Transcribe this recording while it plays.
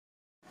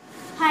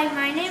Hi,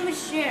 my name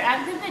is Jer.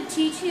 I'm going to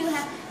teach you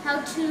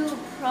how to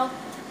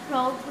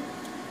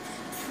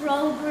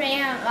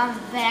program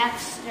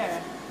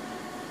Baxter.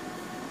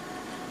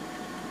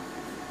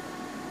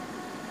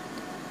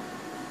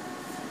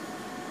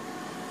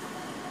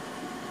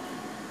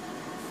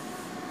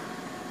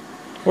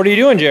 What are you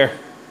doing, Jer?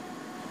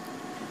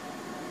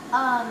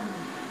 I'm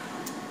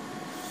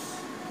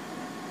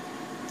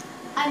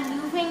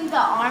moving the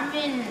arm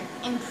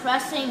and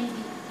pressing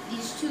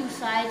these two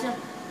sides up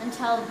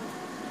until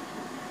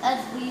at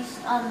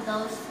least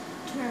those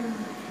turn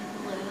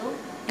blue.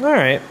 All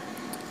right.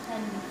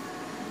 And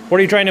What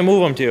are you trying to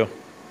move them to?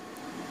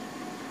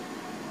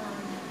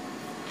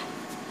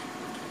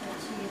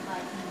 let's see if I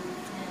can move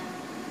him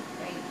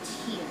right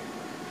here.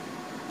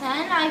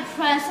 Then I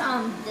press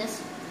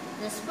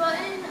this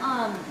button.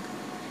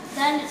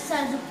 Then it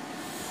says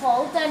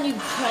hold. Then you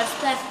press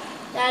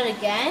that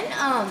again.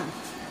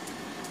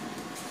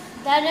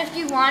 Then if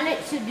you want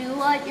it to do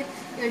what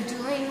you're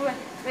doing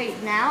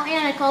right now,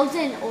 and it goes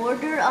in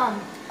order of.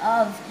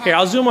 Here,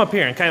 I'll zoom up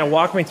here and kind of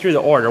walk me through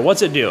the order.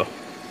 What's it do?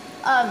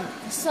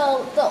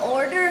 So the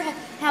order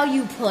how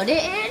you put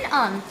it in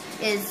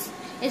is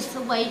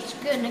the way it's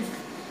gonna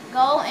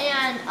go,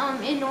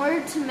 and in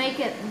order to make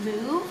it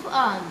move,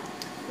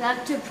 you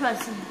have to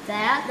press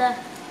that.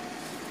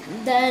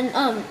 Then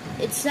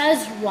it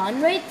says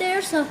run right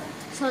there, so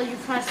you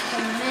press the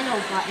middle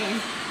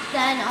button.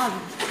 Then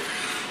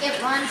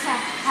it runs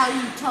how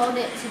you told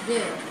it to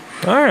do.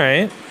 All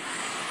right.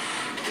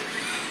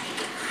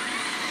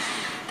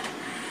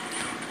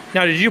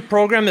 Now, did you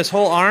program this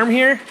whole arm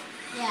here?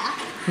 Yeah.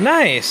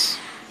 Nice.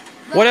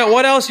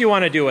 What else you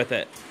want to do with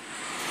it?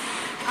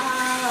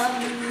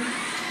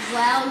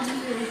 Well,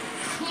 you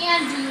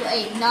can do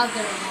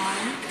another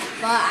one,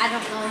 but I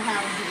don't know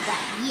how to do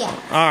that yet.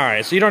 All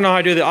right, so you don't know how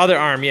to do the other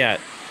arm yet,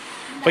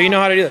 but you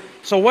know how to do it.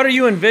 So what are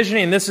you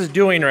envisioning this is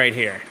doing right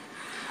here?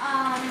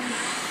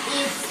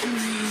 It's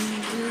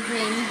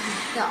moving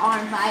the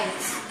arm by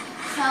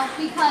itself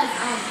because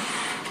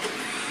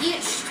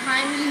each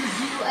time you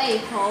do a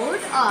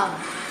hold,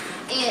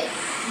 it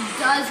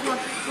does what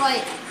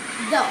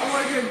the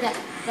order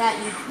that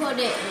you put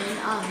it in.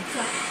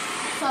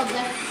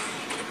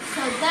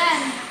 So then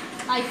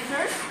my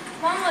first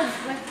one was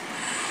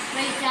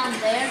right down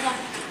there.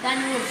 Then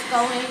it was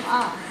going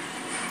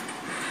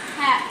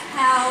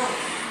how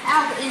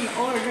in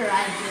order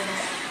I did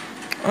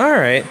it. All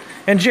right.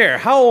 And Jer,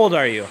 how old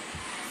are you?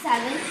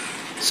 7.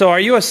 So are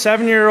you a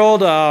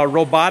 7-year-old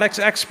robotics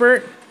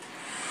expert?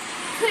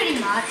 Pretty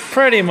much.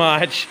 Pretty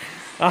much.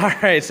 All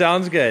right,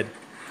 sounds good.